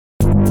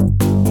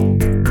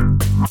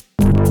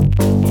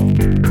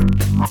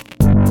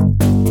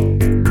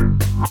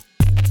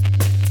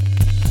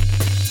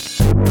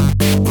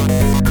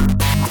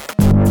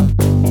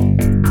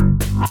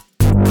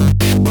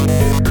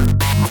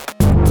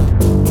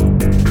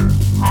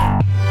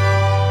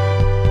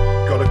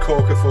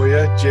for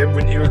you, Jim.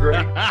 Wouldn't you agree?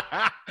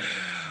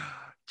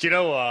 Do you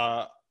know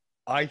what?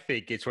 I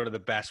think it's one of the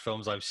best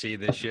films I've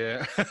seen this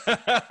year.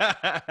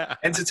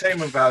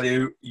 Entertainment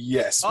value,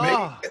 yes. Maybe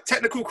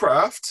technical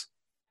craft,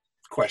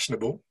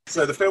 questionable.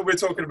 So the film we're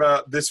talking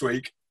about this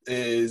week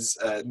is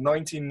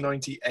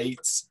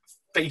 1998's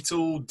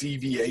Fatal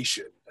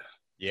Deviation.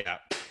 Yeah.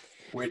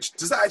 Which,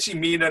 does that actually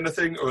mean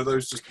anything, or are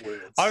those just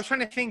words? I was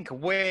trying to think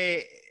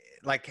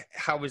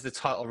how is the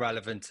title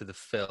relevant to the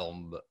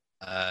film?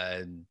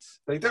 And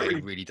they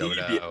don't really don't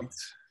know.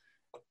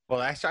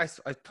 Well, actually, I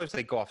suppose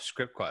they go off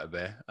script quite a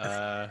bit.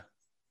 I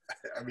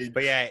mean,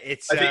 but yeah,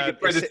 it's. I think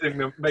crediting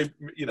them, maybe,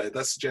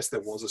 that suggests there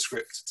was a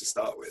script to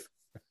start with.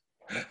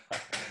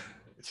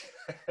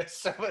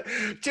 So,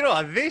 do you know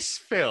what? This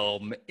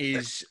film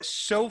is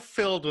so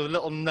filled with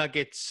little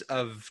nuggets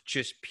of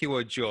just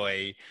pure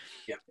joy.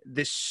 Yeah.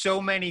 There's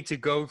so many to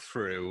go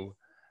through,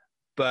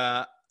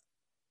 but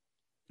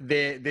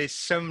there's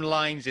some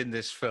lines in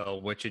this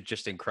film which are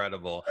just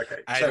incredible.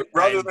 Okay, so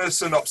rather than a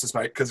synopsis,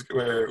 mate, because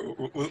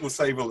we'll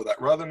save all of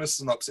that. Rather than a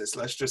synopsis,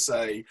 let's just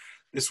say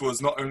this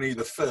was not only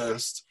the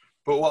first,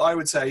 but what I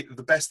would say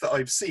the best that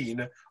I've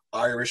seen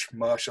Irish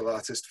martial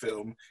artist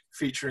film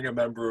featuring a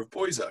member of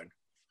Boyzone.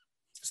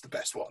 It's the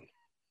best one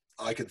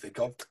I can think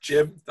of.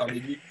 Jim, I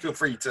mean, you feel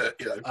free to,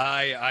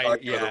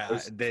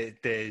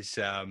 There's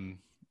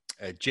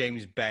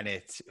James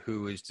Bennett,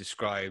 who is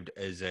described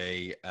as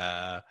a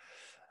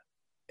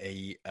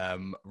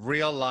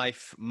real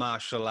life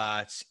martial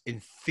arts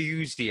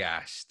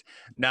enthusiast.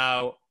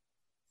 Now,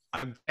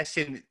 I'm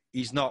guessing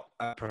he's not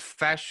a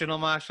professional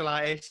martial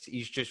artist.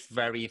 He's just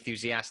very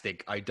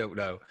enthusiastic. I don't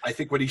know. I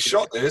think when he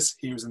shot this,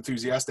 he was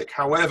enthusiastic.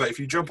 However, if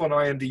you jump on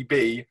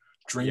IMDb,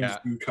 dreams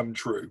do come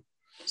true.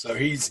 So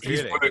he's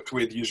worked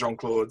with your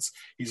Jean-Claude's,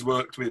 he's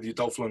worked with your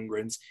Dolph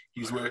Lundgren's,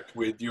 he's worked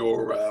with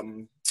your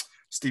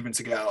Steven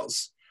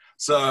Seagal's.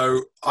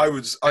 So I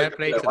was like,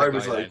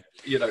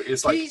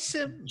 it's like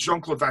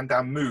Jean-Claude Van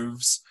Damme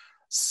moves,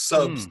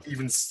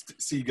 Steven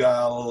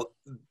Seagal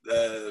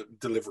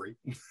delivery.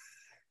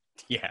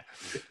 Yeah,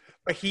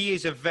 but he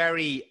is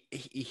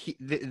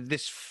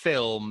this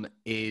film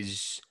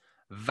is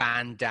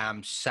Van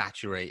Damme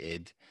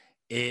saturated.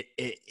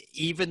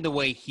 Even the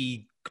way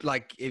he,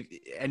 like, if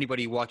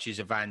anybody watches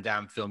a Van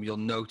Damme film, you'll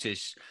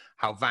notice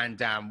how Van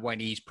Damme, when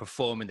he's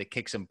performing the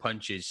kicks and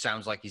punches,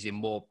 sounds like he's in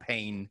more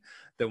pain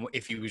than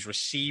if he was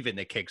receiving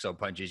the kicks or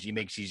punches. He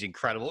makes these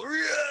incredible,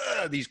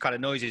 these kind of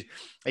noises.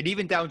 And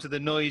even down to the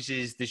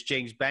noises this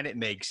James Bennett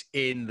makes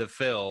in the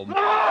film.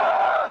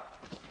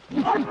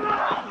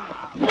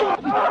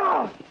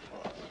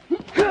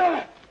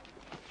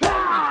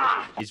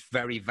 Is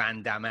very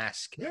Van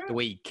Damme-esque. Yeah. The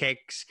way he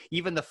kicks,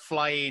 even the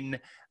flying,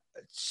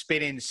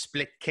 spinning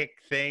split kick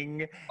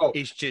thing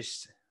is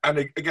just... And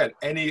again,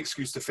 any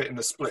excuse to fit in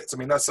the splits. I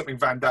mean, that's something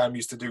Van Damme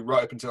used to do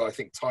right up until, I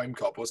think, Time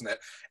Cop, wasn't it?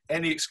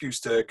 Any excuse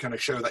to kind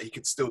of show that he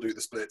could still do the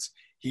splits,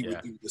 he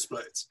would do the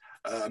splits.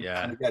 And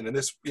again, in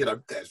this,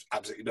 there's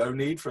absolutely no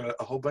need for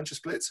a whole bunch of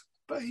splits,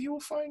 but he will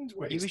find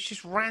ways. He was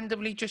just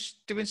randomly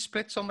just doing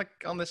splits on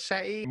the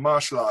set.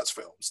 Martial arts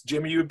films.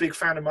 Jim, are you a big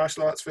fan of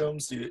martial arts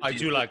films? I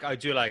do like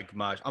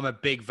martial. I'm a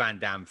big Van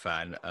Damme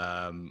fan.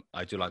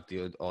 I do like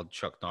the odd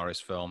Chuck Norris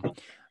film.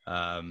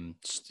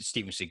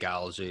 Steven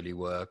Seagal's early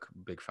work,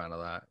 big fan of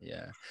that.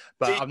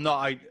 But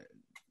I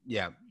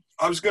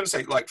was going to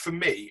say, like, for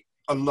me,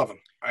 I love them.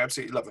 I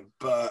absolutely love them.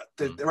 But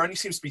there only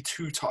seems to be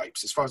two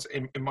types, as far as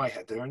in my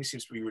head, there only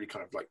seems to be really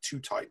kind of like two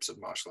types of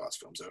martial arts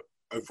films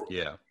overall.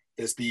 Yeah.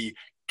 There's the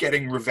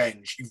getting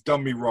revenge. You've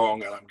done me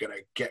wrong and I'm going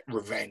to get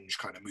revenge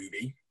kind of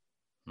movie.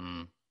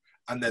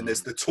 And then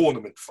there's the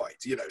tournament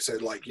fight, so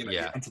like, you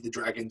Enter the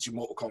Dragons, your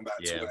Mortal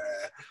Kombat,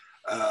 where,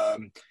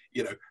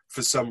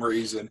 for some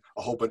reason,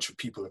 a whole bunch of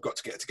people have got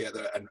to get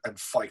together and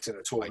fight in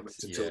a tournament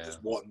until there's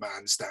one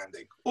man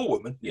standing, or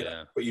woman,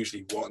 but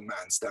usually one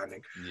man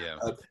standing.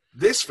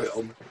 This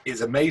film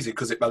is amazing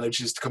because it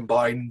manages to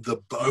combine the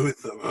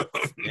both of them.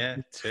 Yeah,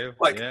 too.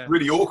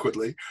 Really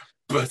awkwardly,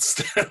 but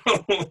still.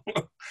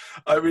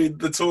 I mean,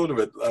 the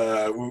tournament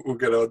we'll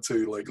get on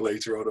to like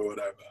later on or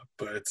whatever,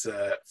 but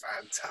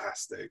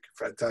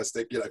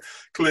fantastic.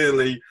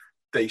 Clearly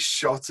they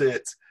shot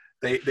it.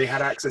 They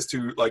had access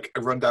to like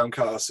a rundown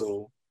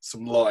castle,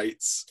 some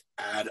lights,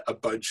 and a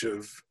bunch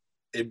of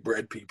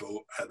inbred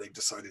people, and they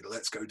decided,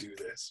 let's go do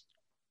this.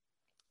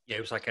 Yeah,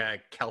 it was like a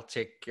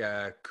Celtic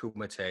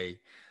kumite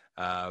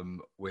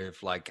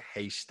with like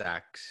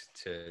haystacks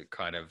to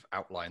kind of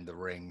outline the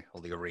ring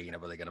or the arena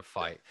where they're going to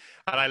fight.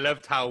 And I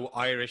loved how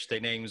Irish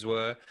their names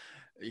were.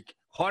 Like,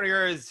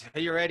 Warriors, are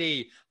you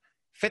ready?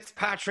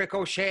 Fitzpatrick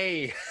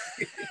O'Shea.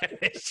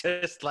 It's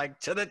just like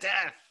to the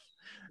death.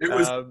 It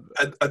was,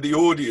 and the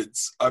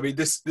audience, I mean,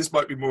 this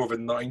might be more of a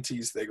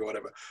 90s thing or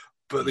whatever,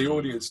 but the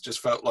audience just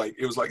felt like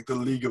it was like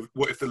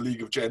what if the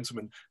League of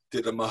Gentlemen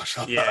did a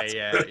martial arts?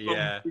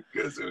 Yeah.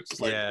 Because it was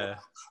just like,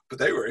 but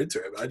they were into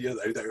it, man. Yeah,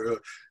 they were,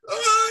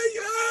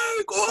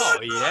 go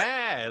on.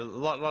 A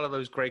lot of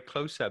those great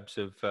close-ups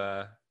of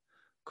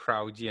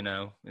crowd,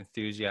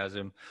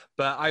 enthusiasm.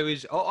 But I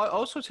was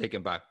also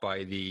taken back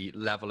by the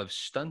level of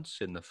stunts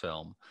in the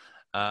film.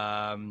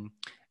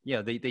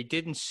 They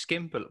didn't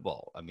skimp it.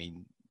 Well, I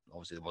mean,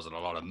 obviously there wasn't a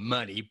lot of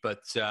money,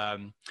 but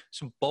some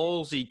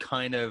ballsy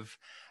kind of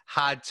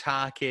hard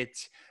target,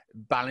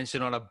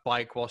 balancing on a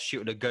bike while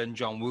shooting a gun,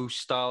 John Woo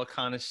style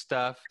kind of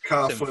stuff.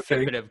 Car some flipping,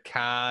 flipping of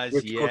cars,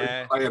 which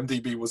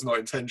IMDb was not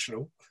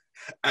intentional.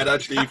 And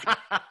actually,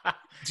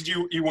 did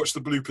you watch the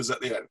bloopers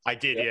at the end? I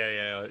did,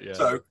 yeah.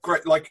 So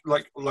great, like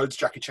loads of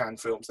Jackie Chan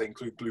films, they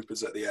include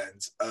bloopers at the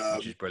end,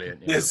 which is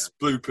brilliant. This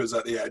bloopers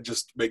at the end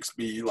just makes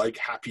me like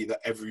happy that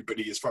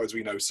everybody, as far as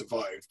we know,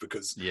 survived,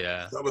 because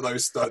some of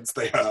those stunts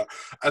they are,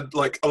 and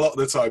like a lot of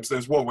the times,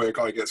 there's one where a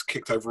guy gets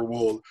kicked over a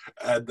wall,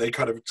 and they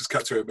kind of just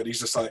cut to him, and he's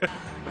just like.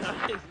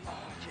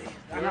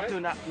 I'm not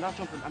doing that. I'm not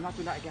jumping. I'm not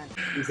doing that again.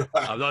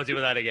 I'm not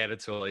doing that again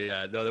at all.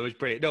 Yeah, no, that was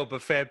brilliant. No,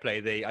 but fair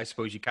play. I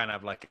suppose you can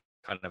have like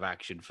a kind of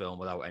action film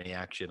without any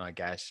action, I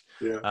guess.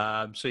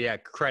 Yeah. So yeah,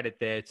 credit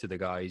there to the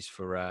guys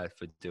for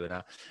doing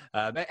that.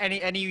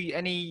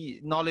 Any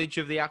knowledge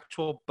of the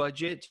actual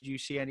budget? Did you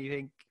see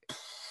anything?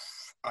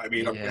 I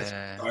mean, I'm guessing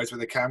guys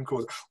with a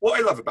camcorder. What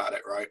I love about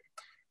it, right,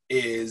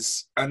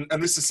 is, and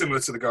this is similar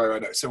to the guy I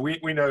know. So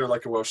we know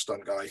like a Welsh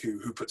stunt guy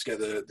who put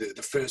together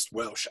the first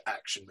Welsh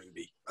action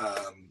movie.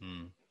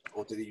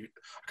 Or did he?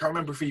 I can't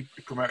remember if he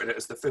promoted it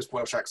as the first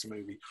Welsh action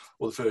movie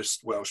or the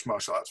first Welsh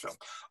martial arts film.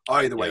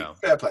 Either way,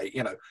 fair play.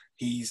 You know,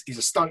 he's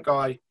a stunt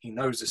guy. He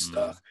knows his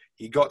stuff.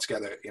 He got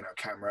together,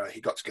 camera.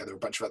 He got together a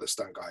bunch of other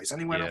stunt guys, and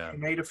he went up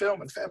and made a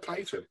film. And fair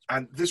play to him.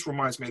 And this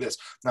reminds me of this.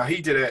 Now he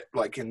did it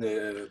like in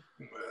the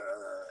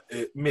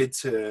mid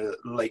to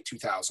late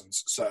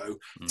 2000s. So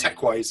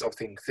tech-wise, I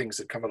think things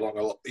had come along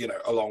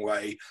a long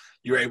way.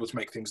 You're able to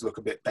make things look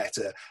a bit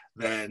better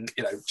than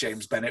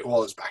James Bennett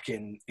was back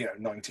in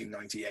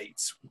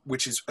 1998,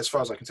 which is, as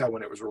far as I can tell,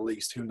 when it was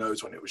released. Who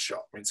knows when it was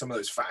shot? I mean, some of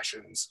those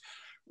fashions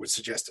would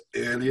suggest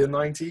earlier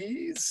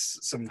 90s.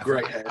 Some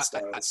great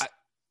hairstyles.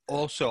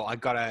 Also, I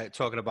gotta,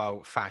 talking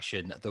about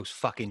fashion, those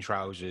fucking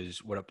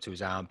trousers were up to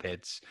his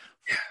armpits.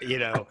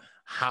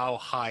 How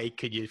high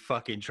can your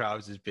fucking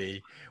trousers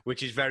be?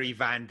 Which is very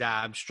Van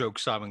Damme stroke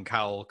Simon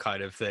Cowell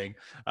kind of thing.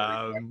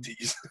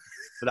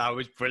 That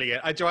was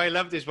brilliant. I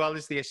loved as well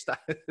as the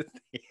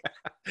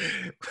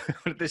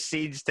the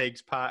scenes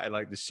takes part in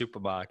like the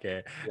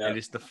supermarket, and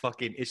it's the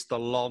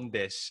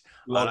Londis.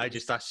 And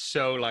that's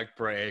so like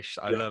British.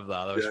 I love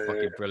that. That was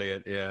fucking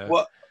brilliant. Yeah.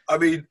 Well, I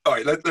mean, all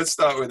right, let's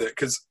start with it,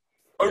 because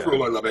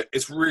overall I love it.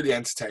 It's really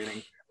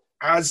entertaining.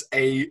 As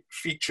a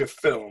feature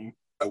film,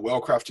 a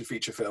well-crafted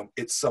feature film,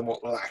 it's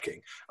somewhat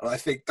lacking. And I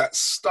think that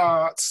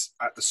starts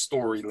at the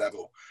story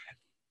level.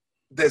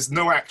 There's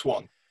no act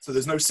one, so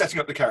there's no setting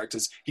up the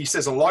characters. He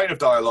says a line of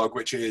dialogue,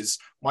 which is,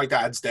 "My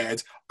dad's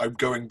dead. I'm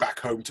going back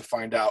home to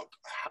find out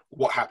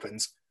what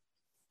happens."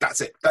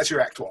 That's it. That's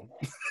your act one.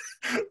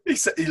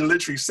 He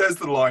literally says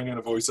the line in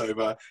a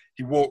voiceover.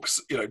 He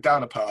walks,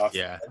 down a path.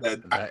 Yeah. And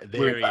then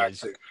there he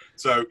is.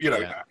 So,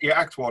 your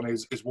act one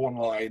is one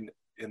line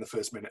in the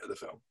first minute of the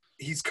film.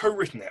 He's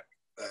co-written it.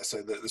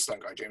 So the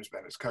stunt guy, James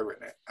Bennett's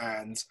co-written it.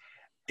 And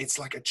it's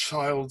like a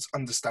child's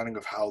understanding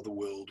of how the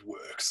world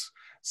works.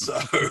 So,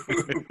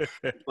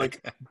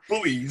 like,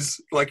 bullies,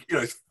 like,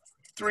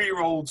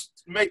 3-year-olds,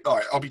 all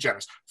right, I'll be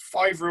generous,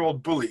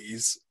 5-year-old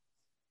bullies,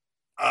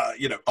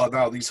 are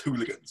now these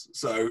hooligans.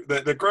 So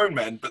they're grown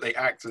men, but they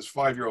act as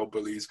 5-year-old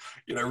bullies,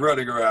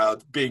 running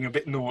around, being a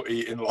bit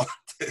naughty in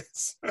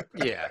Londis.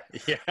 Yeah.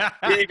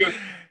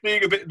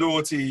 being a bit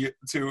naughty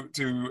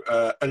to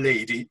a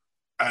lady.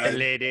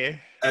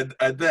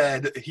 And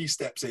then he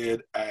steps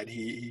in and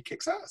he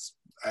kicks ass,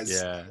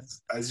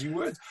 as you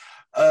would.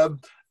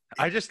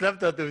 I just love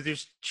that they were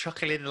just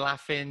chuckling,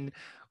 laughing,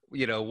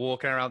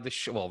 walking around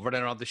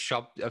running around the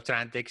shop up to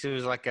antics. It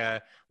was like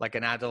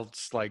an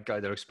adult's like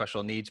either a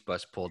special needs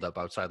bus pulled up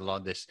outside the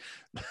Londis.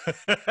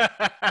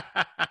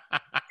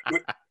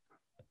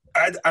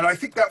 And I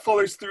think that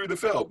follows through the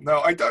film.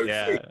 Now, I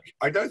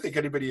don't think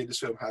anybody in this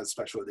film has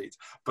special needs,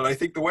 but I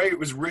think the way it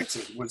was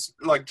written was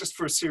like just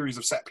for a series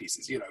of set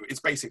pieces.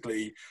 It's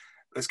basically,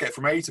 let's get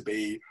from A to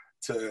B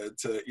to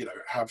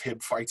have him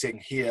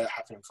fighting here,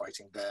 have him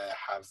fighting there,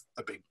 have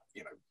a big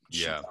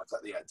shootout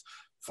at the end.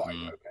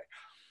 Fine, okay.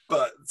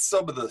 But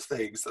some of the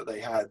things that they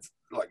had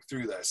like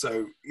through there,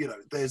 so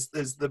there's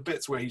the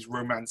bits where he's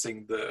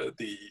romancing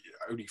the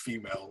only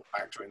female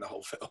actor in the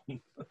whole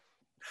film.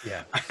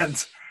 Yeah.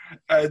 And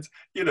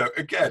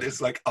again,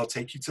 it's like, I'll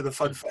take you to the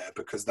fun fair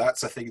because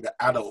that's a thing that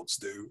adults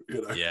do,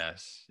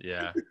 Yes,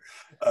 yeah.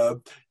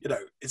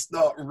 It's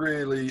not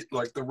really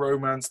like the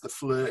romance, the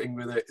flirting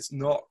with it. It's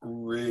not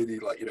really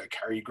like,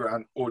 Cary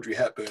Grant, Audrey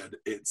Hepburn.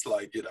 It's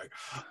like,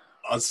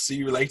 I'll see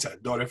you later,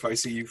 not if I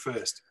see you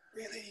first.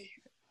 Really?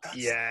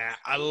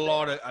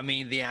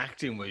 The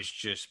acting was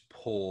just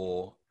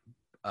poor.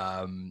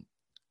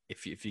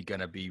 If you're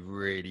going to be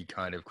really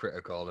kind of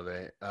critical of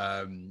it.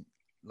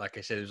 Like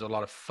I said, there was a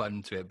lot of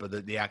fun to it,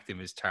 but the acting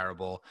was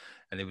terrible,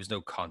 and there was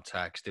no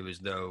context. There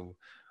was no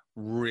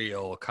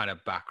real kind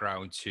of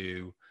background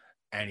to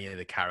any of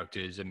the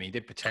characters. I mean, they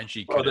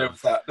potentially well, could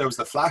have. There was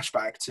the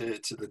flashback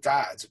to the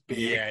dad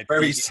being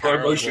very slow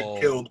motion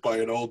killed by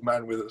an old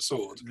man with a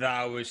sword.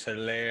 That was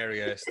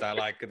hilarious. I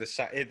like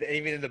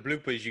even in the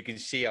bloopers, you can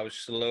see how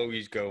slow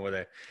he's going with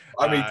it.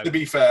 I mean, to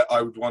be fair,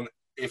 I would want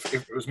if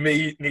it was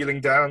me kneeling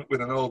down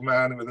with an old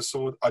man with a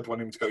sword, I'd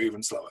want him to go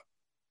even slower.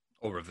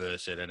 Or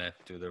reverse it, innit?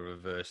 Do the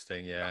reverse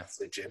thing, yeah. That's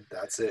it, Jim.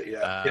 That's it,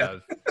 yeah.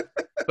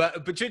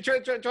 But do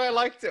I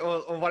liked it,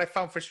 or what I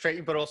found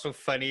frustrating but also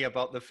funny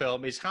about the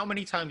film is how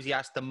many times he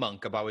asked the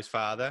monk about his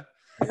father.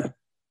 Yeah.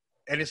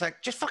 And it's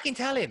like, just fucking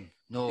tell him.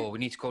 No, we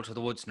need to go to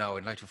the woods now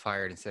and light a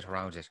fire and sit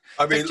around it.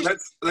 I mean,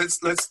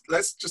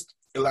 let's just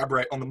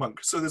elaborate on the monk.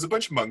 So there's a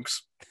bunch of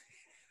monks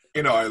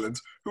in Ireland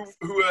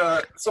who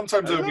are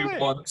sometimes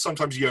Obi-Wan,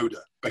 sometimes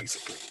Yoda,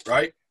 basically,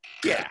 right?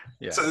 Yeah.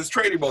 So there's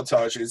training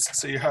montages.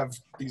 So you have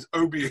these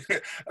Obi,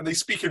 and they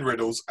speak in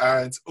riddles.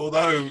 And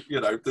although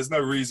there's no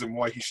reason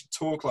why he should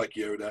talk like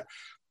Yoda,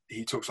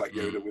 he talks like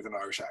Yoda with an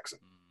Irish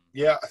accent.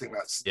 Yeah, I think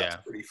that's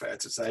pretty fair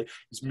to say.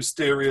 He's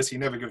mysterious. He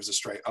never gives a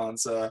straight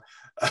answer.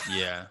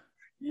 Yeah.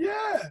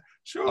 Yeah,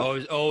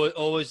 sure.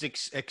 Always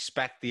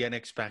expect the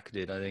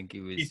unexpected. I think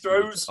he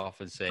throws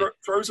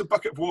a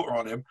bucket of water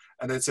on him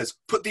and then says,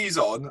 "Put these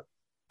on."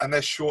 And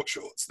they're short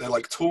shorts. They're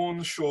like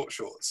torn short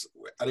shorts.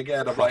 And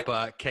again, I'm like...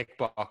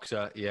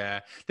 kickboxer, yeah.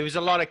 There was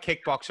a lot of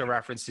kickboxer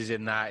references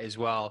in that as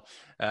well.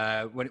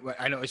 When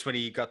I noticed when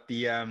he got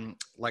the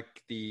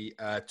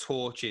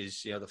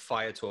torches, the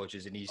fire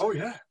torches, and he's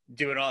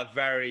doing all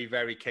very,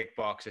 very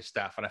kickboxer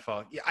stuff. And I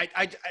thought,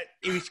 it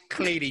was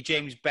clearly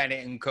James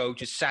Bennett and co.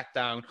 just sat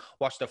down,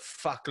 watched a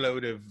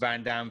fuckload of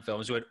Van Damme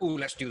films, and went, "Ooh,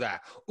 let's do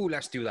that. Ooh,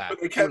 let's do that.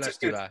 Ooh, let's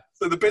do that."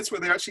 So the bits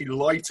where they actually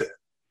light it,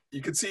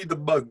 you can see the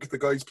monk, the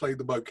guy who's playing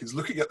the monk, is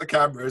looking at the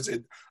camera as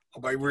in,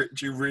 do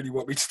you really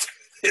want me to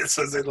do this?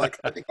 As in, like,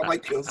 I think I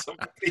might kill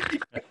somebody.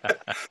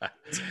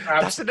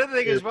 That's another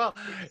thing as well.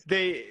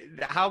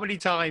 How many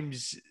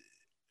times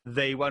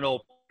they went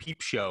all peep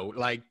show,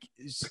 like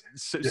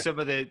some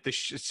of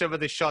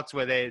the shots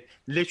where they're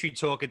literally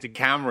talking to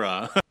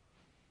camera.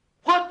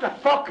 What the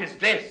fuck is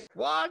this?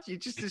 What? You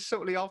just is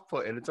totally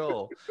off-putting at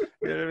all.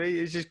 You know what I mean?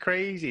 It's just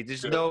crazy.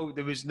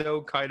 There was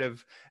no kind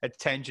of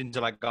attention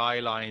to like eye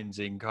lines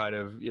and kind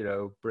of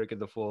breaking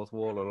the fourth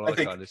wall and all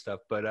that kind of stuff.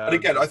 But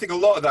again, I think a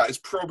lot of that is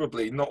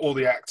probably not all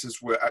the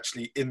actors were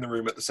actually in the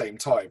room at the same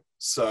time.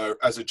 So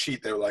as a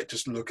cheat, they were like,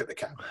 just look at the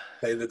camera,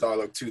 say the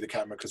dialogue to the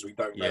camera because we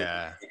don't know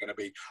what they're going to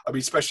be. I mean,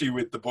 especially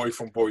with the boy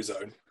from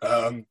Boyzone.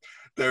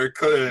 There are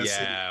clear.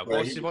 Yeah.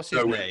 What's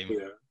his name?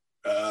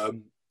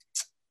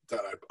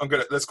 Don't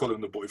know. Let's call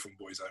him the boy from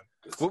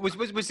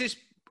Boyzone. Was this?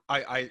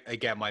 I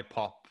again, my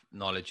pop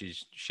knowledge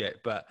is shit,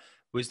 but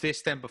was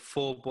this then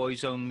before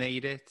Boyzone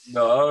made it?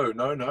 No.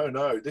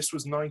 This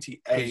was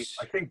 98.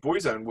 I think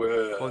Boyzone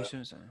were.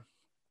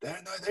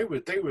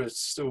 They were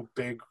still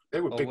big. They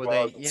were big.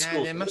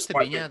 They must have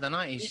been. Yeah, the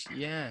 90s.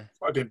 Yeah,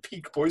 might have been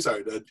peak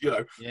Boyzone.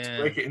 To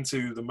break it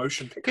into the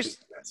motion pictures.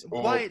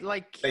 Why?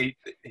 Like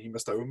he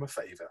must owe him a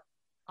favor.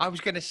 I was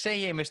going to say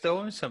he must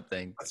own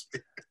something.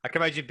 I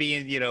can imagine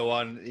being,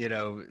 on,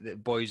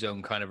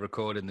 Boyzone kind of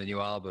recording the new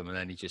album, and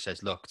then he just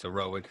says, look, to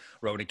Rowan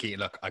Keating,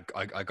 look,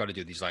 I got to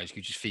do these lines. Can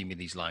you just feed me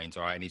these lines,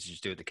 all right? I need to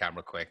just do it with the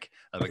camera quick,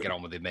 and we get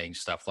on with the main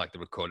stuff, like the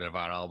recording of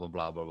our album,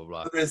 blah, blah, blah,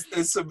 blah.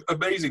 There's some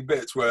amazing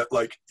bits where,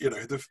 like,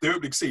 the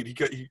opening scene,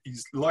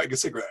 he's lighting a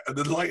cigarette, and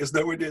the light is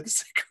nowhere near the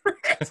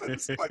cigarette. And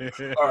it's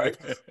like, all right.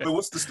 But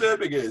what's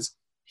disturbing is,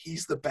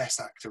 he's the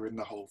best actor in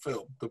the whole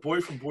film. The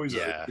boy from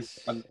Boyzone,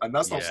 and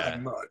that's not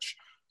saying much.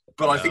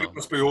 But I think it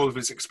must be all of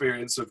his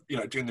experience of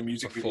doing the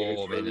music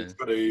video. He's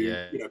got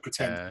to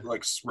pretend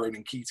like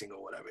Ronan Keating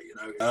or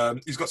whatever.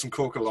 He's got some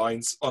corker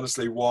lines.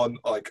 Honestly, one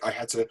like I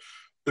had to.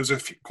 There was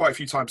quite a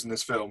few times in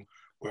this film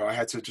where I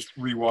had to just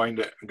rewind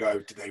it and go,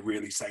 "Did they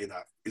really say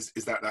that? Is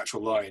that an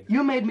actual line?"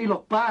 You made me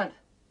look bad,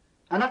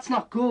 and that's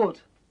not good.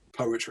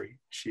 Poetry.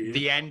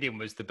 The ending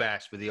was the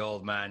best with the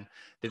old man.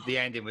 The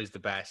ending was the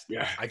best.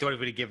 Yeah. I don't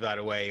really give that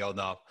away or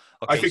not.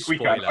 Okay, I think we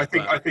can. I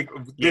think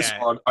this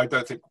one. I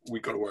don't think we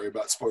got to worry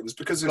about spoilers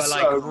because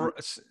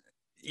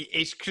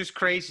it's just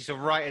crazy. So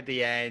right at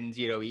the end,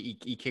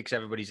 he kicks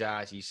everybody's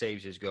ass. He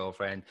saves his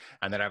girlfriend,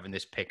 and they're having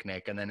this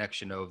picnic. And then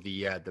next,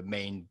 the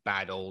main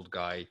bad old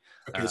guy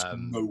appears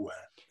from nowhere.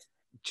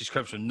 Just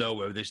comes from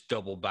nowhere with this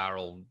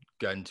double-barrel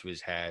gun to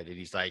his head, and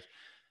he's like,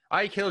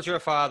 "I killed your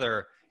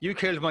father. You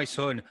killed my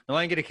son. Now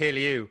I'm going to kill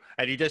you."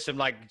 And he does some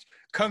like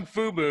kung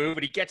fu move,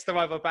 and he gets the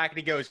rifle back and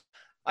he goes,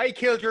 "I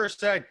killed your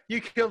son.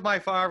 You killed my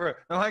father.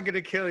 Now I'm going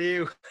to kill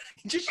you."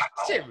 Just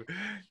shoots him.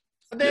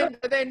 And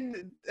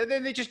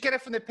then they just get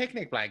it from the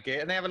picnic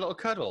blanket and they have a little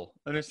cuddle.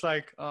 And it's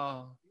like,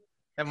 oh,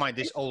 never mind,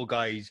 this old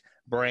guy's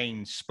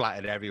brain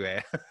splattered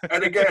everywhere.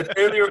 And again,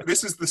 earlier,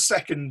 this is the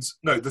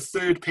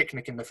third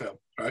picnic in the film,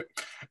 right?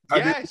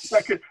 And yes.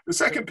 The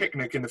second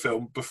picnic in the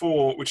film,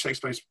 which takes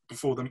place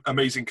before the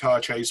amazing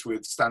car chase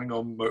with standing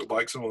on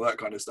motorbikes and all that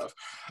kind of stuff.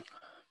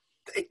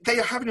 They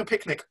are having a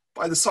picnic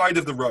by the side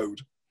of the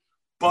road.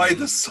 By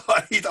the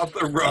side of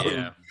the road.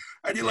 Yeah.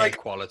 And you're like...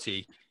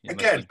 quality. It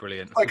again, must be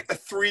brilliant. like a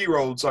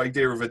 3-year-old's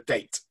idea of a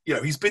date. You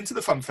know, he's been to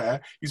the fun fair,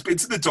 he's been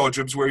to the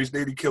dodgems where he's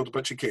nearly killed a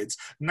bunch of kids.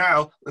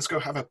 Now, let's go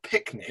have a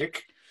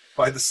picnic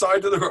by the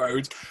side of the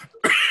road,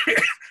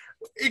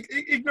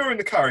 ignoring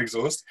the car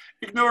exhaust,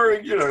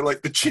 ignoring, you know,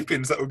 like the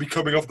chippings that would be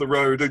coming off the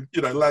road and,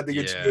 you know, landing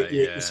into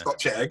the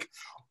Scotch egg.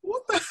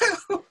 What the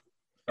hell?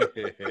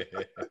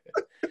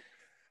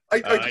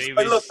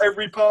 I love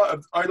every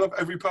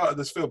part of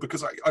this film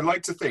because I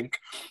like to think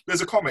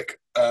there's a comic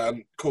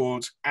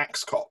called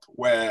Axe Cop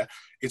where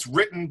it's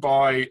written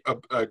by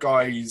a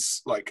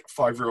guy's like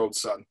 5-year-old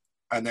son,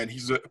 and then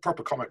he's a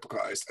proper comic book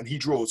artist and he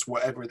draws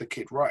whatever the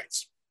kid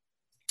writes.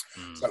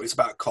 So it's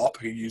about a cop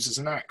who uses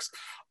an axe.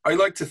 I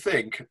like to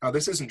think, now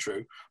this isn't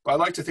true, but I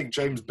like to think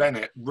James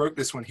Bennett wrote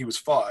this when he was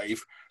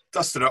 5,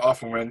 dusted it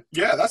off and went,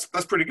 yeah, that's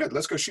pretty good.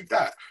 Let's go shoot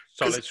that.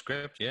 Solid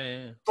script,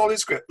 yeah. Solid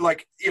script,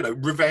 like, you know,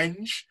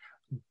 revenge,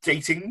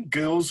 dating,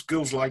 girls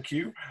like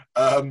you,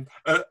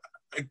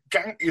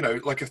 gang, you know,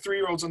 like a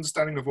 3-year-old's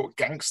understanding of what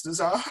gangsters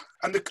are.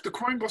 And the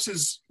crime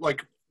bosses,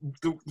 like,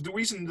 the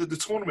reason that the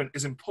tournament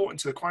is important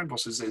to the crime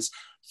bosses is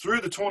through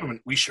the tournament,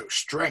 we show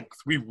strength.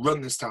 We run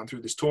this town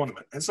through this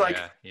tournament. It's like,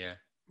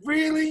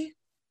 really?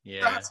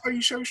 Yeah. That's how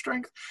you show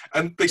strength?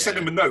 And they send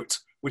him a note,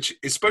 which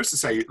is supposed to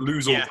say,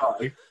 lose or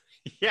die.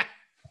 Yeah.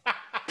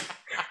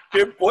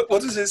 Jim, what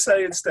does it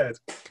say instead?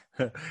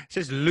 It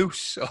says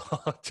loose or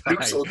die.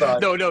 Loose or die.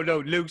 No,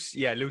 loose.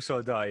 Yeah, loose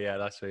or die. Yeah,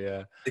 that's what,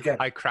 yeah. Again,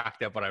 I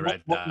cracked up when I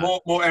read that.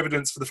 More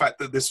evidence for the fact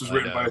that this was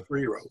written by a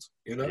 3-year-old,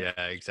 you know?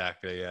 Yeah,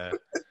 exactly, yeah.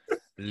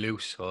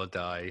 Loose or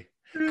die.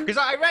 Because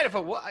I read it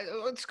for, what?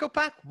 Let's go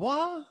back.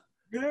 What?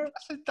 Yeah.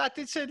 That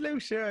did say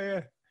loose,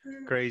 yeah.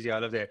 Crazy, I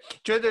loved it.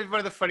 Do you know one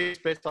of the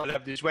funniest bits I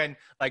loved is when,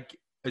 like,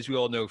 as we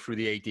all know through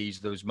the 80s,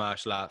 those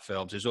martial art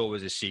films, there's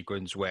always a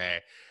sequence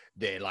where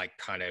they're like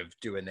kind of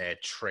doing their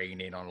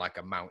training on like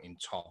a mountain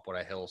top or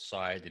a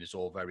hillside, and it's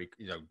all very,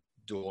 you know,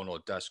 dawn or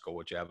dusk or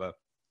whichever.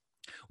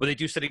 Well, they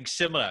do something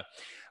similar.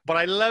 But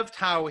I loved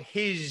how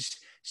his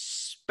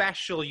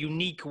special,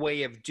 unique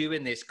way of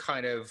doing this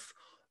kind of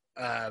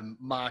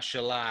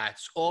martial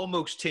arts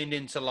almost turned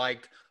into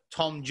like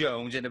Tom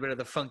Jones and a bit of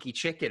the Funky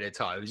Chicken at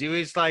times. He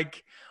was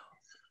like,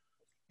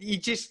 you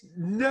just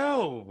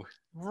know.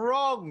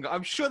 Wrong.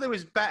 I'm sure there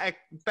was better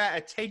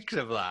takes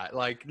of that.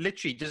 Like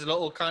literally, just a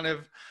little kind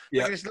of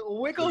like this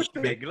little wiggle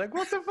thing. Like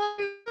what the fuck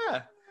is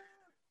that?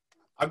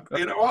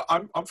 You know what?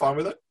 I'm fine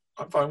with it.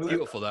 I'm fine with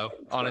Beautiful though.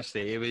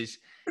 Honestly, it was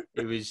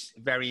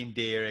very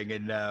endearing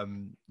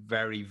and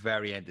very,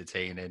 very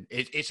entertaining.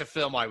 It's a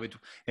film I would.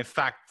 In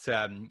fact,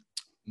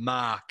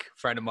 Mark,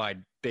 friend of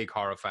mine, big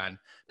horror fan,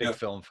 big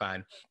film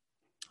fan.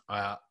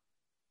 I've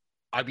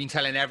been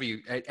telling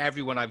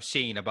everyone I've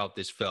seen about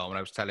this film, and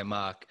I was telling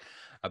Mark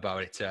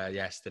about it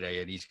yesterday,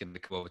 and he's going to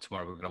come over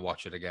tomorrow. We're going to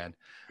watch it again.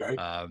 Right.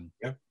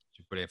 It's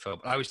a brilliant film.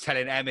 I was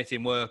telling Emmett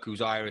in work,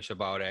 who's Irish,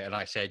 about it, and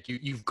I said,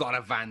 "You've got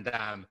a Van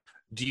Damme.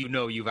 Do you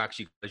know you've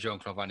actually got a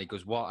Jean-Claude Van Damme?" He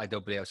goes, "What? I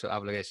don't believe it." So I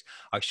have a look at this.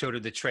 I showed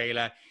him the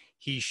trailer.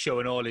 He's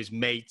showing all his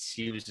mates.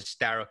 He was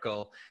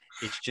hysterical.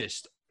 It's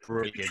just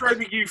brilliant. The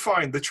trailer you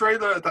find,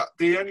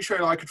 the only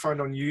trailer I could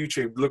find on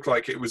YouTube looked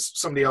like it was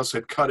somebody else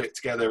had cut it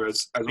together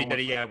as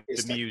the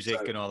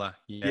music and all that.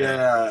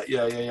 Yeah.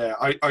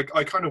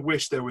 I kind of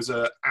wish there was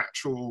a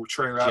actual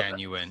trailer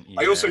genuine.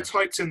 I also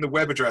typed in the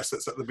web address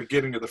that's at the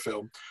beginning of the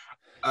film.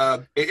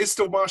 It is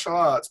still martial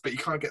arts, but you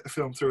can't get the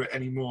film through it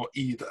anymore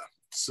either.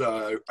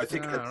 So I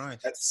think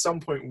at some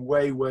point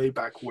way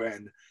back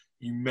when,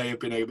 you may have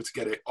been able to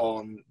get it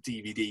on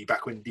DVD,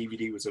 back when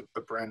DVD was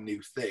a brand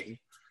new thing.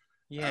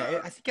 Yeah,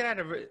 I think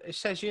it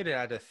says here it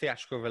had a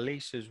theatrical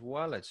release as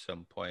well at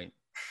some point.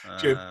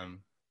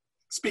 Jim,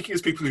 speaking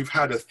as people who've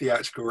had a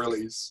theatrical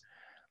release.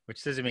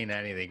 Which doesn't mean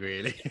anything,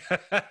 really.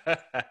 I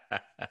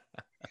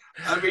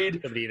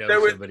mean, somebody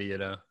knows somebody, you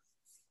know.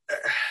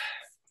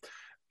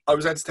 I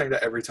was entertained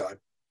at every time.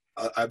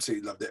 I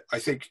absolutely loved it. I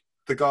think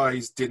the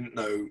guys didn't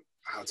know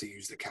how to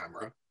use the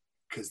camera,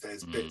 because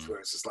there's bits where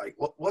it's just like,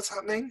 what's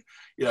happening?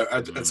 You know,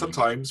 and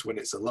sometimes when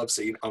it's a love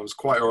scene, I was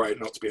quite all right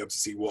not to be able to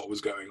see what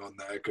was going on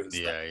there, because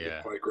that was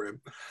quite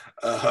grim.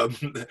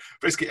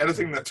 Basically,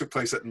 anything that took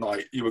place at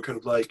night, you were kind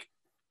of like,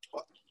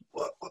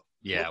 what?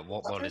 Yeah,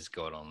 what is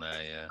going on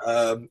there,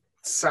 yeah.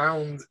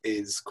 Sound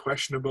is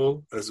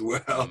questionable as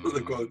well,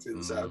 the quality of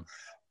the sound.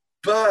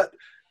 But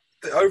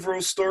the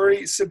overall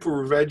story, simple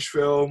revenge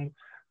film.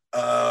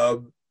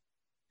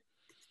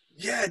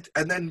 Yeah,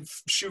 and then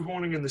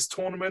shoehorning in this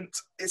tournament,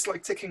 it's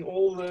like ticking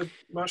all the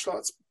martial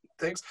arts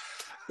things.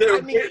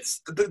 There's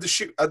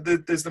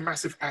the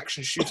massive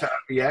action shootout at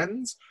the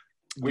end,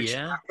 which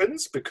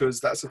happens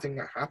because that's the thing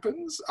that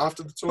happens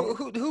after the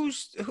tournament.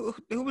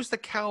 Who was the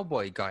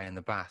cowboy guy in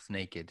the bath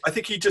naked? I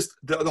think he just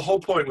the whole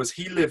point was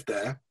he lived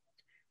there,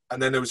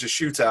 and then there was a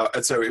shootout,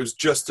 and so it was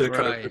just to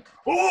kind of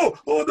oh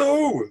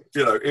no,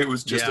 you know, it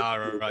was just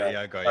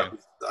I got you.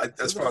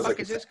 As far as I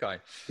could tell. This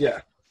guy?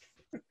 Yeah.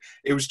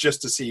 It was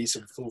just to see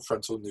some full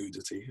frontal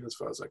nudity, as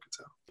far as I could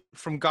tell.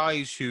 From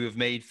guys who have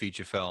made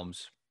feature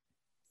films,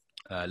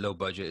 low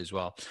budget as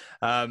well,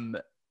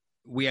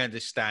 we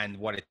understand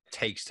what it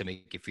takes to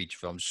make a feature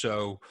film.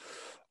 So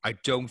I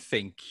don't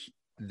think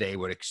they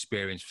were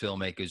experienced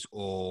filmmakers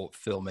or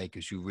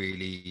filmmakers who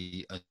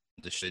really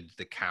understood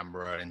the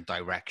camera and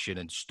direction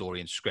and story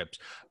and scripts.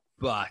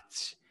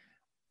 But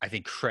I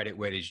think credit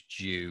where it's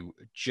due,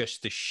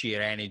 just the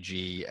sheer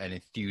energy and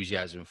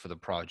enthusiasm for the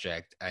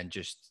project and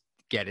just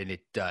getting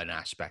it done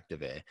aspect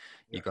of it.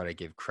 You got to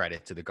give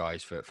credit to the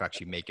guys for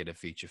actually making a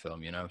feature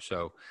film, you know?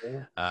 So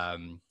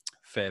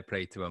fair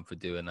play to them for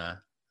doing that.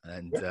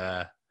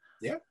 And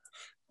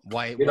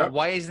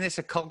why isn't this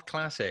a cult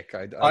classic?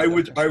 I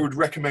would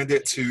recommend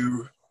it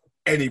to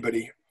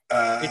anybody.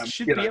 It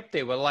should be up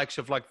there with the likes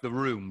of like The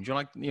Room.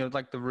 Do you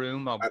like The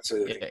Room?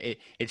 Absolutely.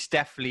 It's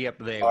definitely up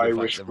there.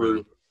 Irish with, like,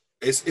 Room.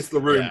 It's The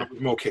Room, but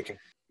with more kicking.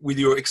 With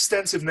your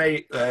extensive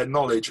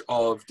knowledge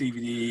of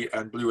DVD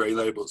and Blu-ray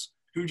labels,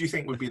 who do you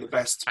think would be the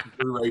best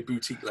Blu-ray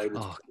boutique label?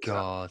 Oh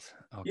God!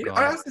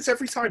 I ask this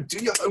every time. Do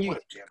your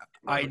homework, Jim.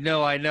 I know.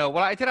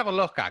 Well, I did have a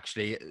look,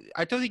 actually.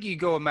 I don't think you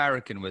go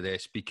American with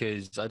this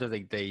because I don't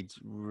think they'd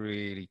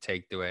really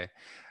take the way.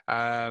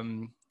 I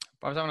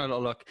was having a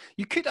little look.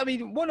 You could,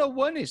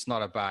 101 is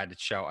not a bad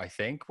shout, I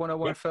think.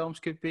 101 Films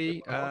could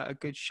be a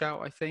good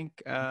shout, I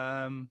think.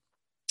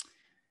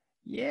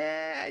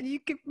 Yeah, you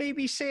could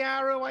maybe say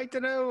Arrow. I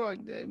don't know.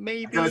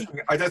 Maybe. I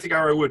don't think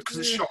Arrow would because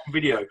it's shot on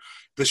video.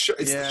 The shot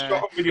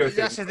on video.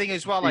 That's the thing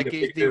as well. Like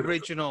the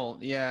original,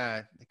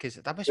 because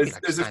that must be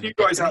like there's a few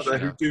guys out there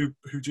who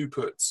do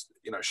put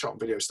shot on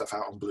video stuff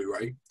out on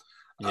Blu-ray.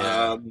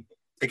 Yeah.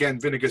 Again,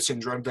 Vinegar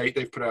Syndrome.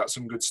 They've put out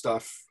some good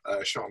stuff,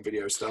 shot on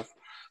video stuff.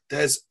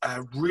 There's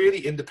a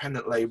really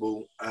independent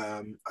label,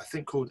 I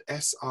think called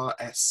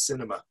SRS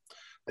Cinema.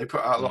 They put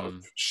out a lot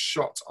of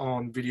shot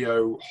on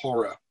video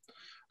horror.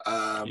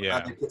 And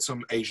they put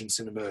some Asian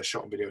cinema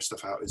shot on video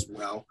stuff out as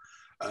well.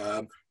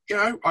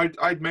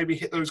 I'd maybe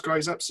hit those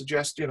guys up,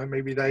 suggest,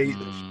 maybe they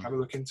should have a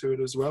look into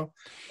it as well.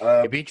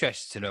 It'd be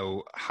interesting to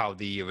know how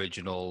the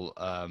original,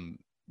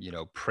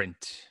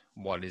 print,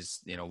 what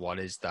is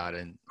that?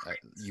 And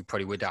you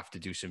probably would have to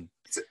do some...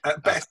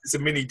 At best, it's a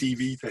mini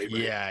DV tape.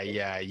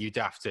 Yeah. You'd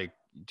have to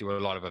do a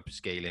lot of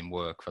upscaling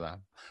work for that.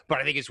 But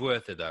I think it's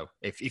worth it, though.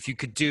 If you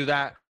could do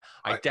that,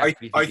 I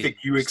think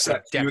you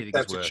accept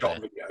a shot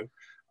on video.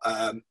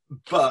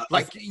 But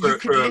like you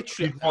could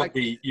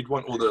literally, you'd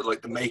want all the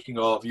the making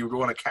of. You would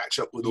want to catch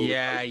up with all.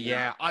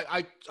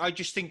 I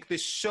just think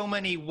there's so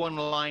many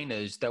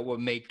one-liners that would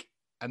make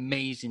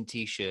amazing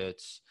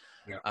T-shirts.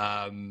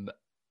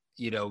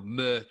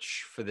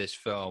 Merch for this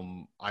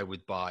film. I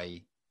would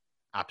buy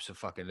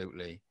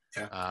absolutely.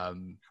 Yeah.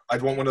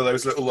 I'd want one of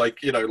those little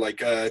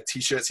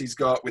T-shirts he's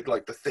got with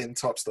the thin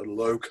tops, the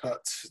low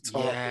cut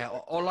top. Yeah,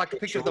 or like a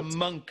picture of the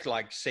monk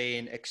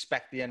saying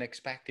 "Expect the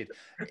unexpected."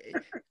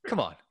 Come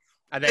on,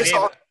 and then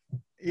do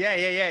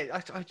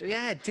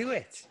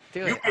it.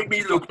 You make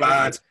me look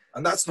bad,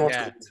 and that's not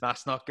good.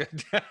 That's not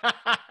good.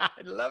 I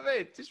love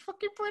it. It's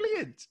fucking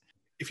brilliant.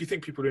 If you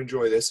think people would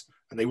enjoy this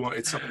and they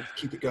wanted something to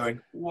keep it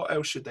going, what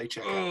else should they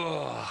check out?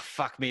 Oh,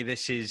 fuck me.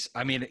 This is,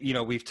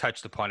 we've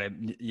touched upon it,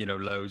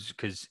 loads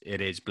because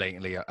it is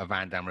blatantly a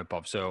Van Damme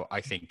ripoff. So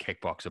I think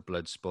Kickboxer,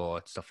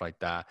 Bloodsport, stuff like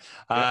that.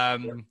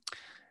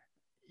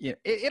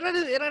 It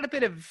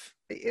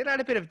had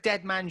a bit of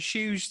Dead Man's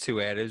Shoes to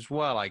it as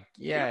well. A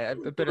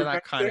bit of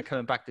that kind of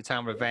coming back to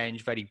town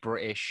revenge, very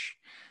British,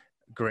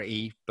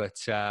 gritty, but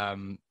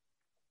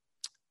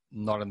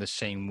not in the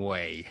same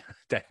way.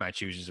 Dead Man's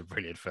Shoes is a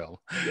brilliant film.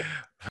 Yeah.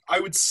 I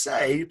would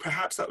say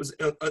perhaps that was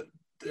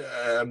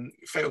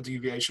Fatal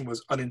Deviation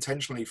was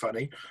unintentionally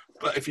funny,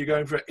 but if you're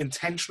going for an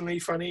intentionally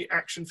funny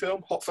action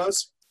film, Hot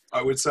Fuzz,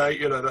 I would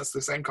say that's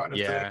the same kind of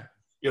thing.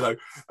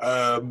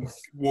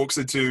 Walks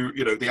into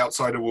the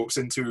outsider walks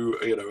into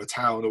a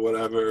town or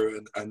whatever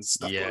and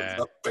stuff like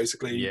that,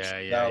 basically.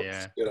 All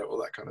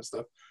that kind of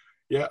stuff.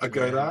 I'd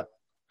go that.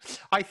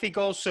 I think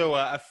also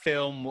a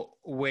film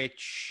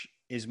which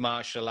is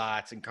martial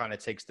arts and kind of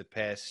takes the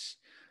piss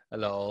a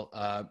little.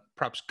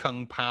 Perhaps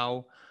Kung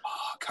Pao.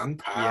 Oh, Kung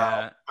Pao.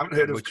 Yeah. I haven't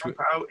heard of Kung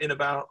Pao in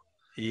about...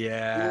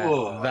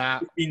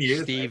 that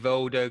years, Steve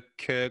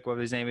Oderkirk,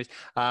 whatever his name is.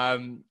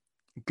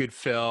 Good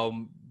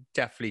film.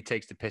 Definitely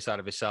takes the piss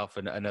out of itself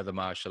and other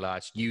martial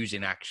arts,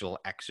 using actual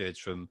excerpts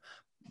from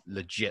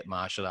legit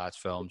martial arts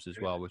films as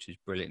well, which is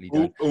brilliantly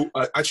done.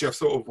 Actually, I've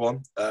thought of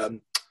one.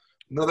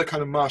 Another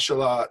kind of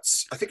martial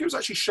arts. I think it was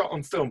actually shot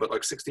on film, but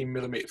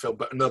 16mm film.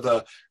 But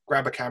another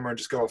grab a camera and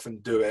just go off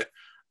and do it.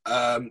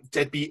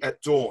 Deadbeat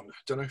at Dawn.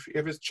 Don't know if you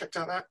ever checked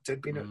out that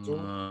Deadbeat at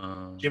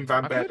Dawn. Jim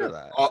Van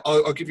Betten.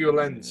 I'll give you a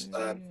lens.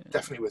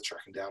 Definitely worth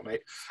tracking down, mate.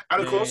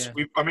 And of course,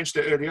 I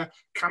mentioned it earlier.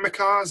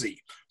 Kamikaze.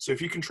 So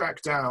if you can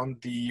track down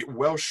the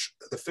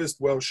first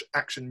Welsh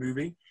action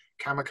movie,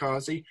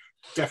 Kamikaze,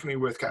 definitely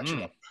worth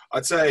catching up.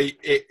 I'd say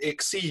it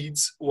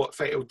exceeds what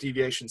Fatal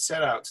Deviation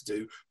set out to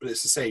do, but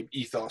it's the same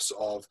ethos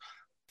of,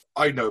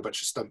 I know a bunch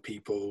of stunt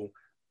people,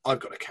 I've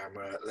got a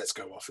camera, let's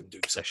go off and do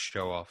something. Let's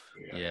show off.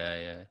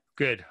 Yeah.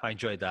 Good. I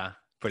enjoyed that.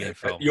 Brilliant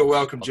film. You're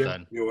welcome,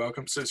 Jim. You're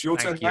welcome. So it's your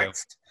turn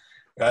next.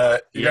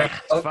 Fuck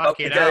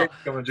it out.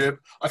 Come on, Jim.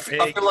 I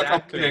feel like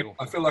I'm winning.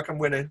 I feel like I'm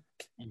winning.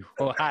 You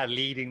are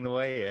leading the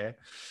way here.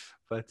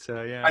 But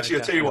yeah. Actually,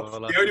 I'll tell you what.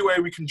 The only way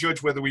we can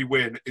judge whether we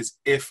win is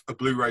if a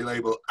Blu-ray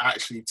label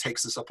actually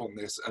takes us up on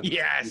this. And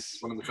yes.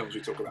 One of the films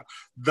we talk about.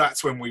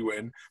 That's when we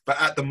win. But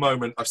at the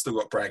moment, I've still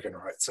got bragging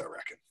rights, I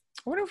reckon.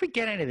 I wonder if we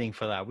get anything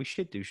for that. We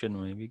should do,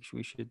 shouldn't we?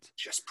 We should.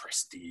 Just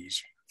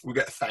prestige. We'll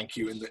get a thank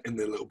you in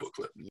the little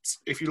booklet.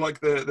 If you like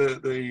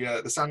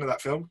the sound of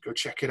that film, go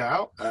check it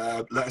out.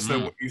 Let us know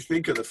what you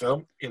think of the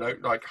film.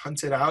 Like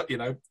hunt it out.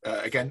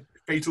 Again,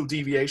 Fatal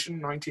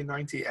Deviation,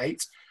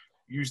 1998.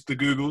 Use the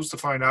Googles to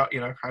find out,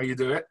 how you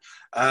do it.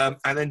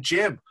 And then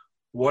Jim,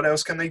 what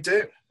else can they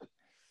do?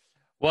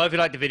 Well, if you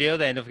like the video,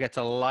 then don't forget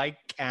to like,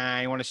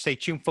 and you want to stay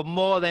tuned for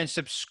more, then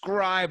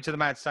subscribe to the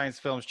Mad Science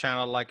Films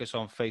channel. Like us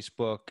on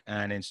Facebook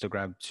and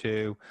Instagram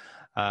too.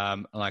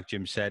 Like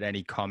Jim said,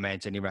 any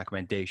comments, any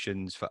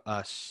recommendations for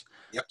us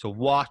to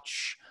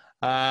watch?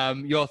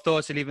 Your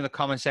thoughts, leave in the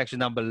comment section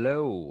down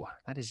below.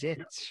 That is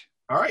it.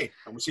 All right.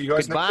 And we'll see you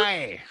guys next week.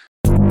 Goodbye.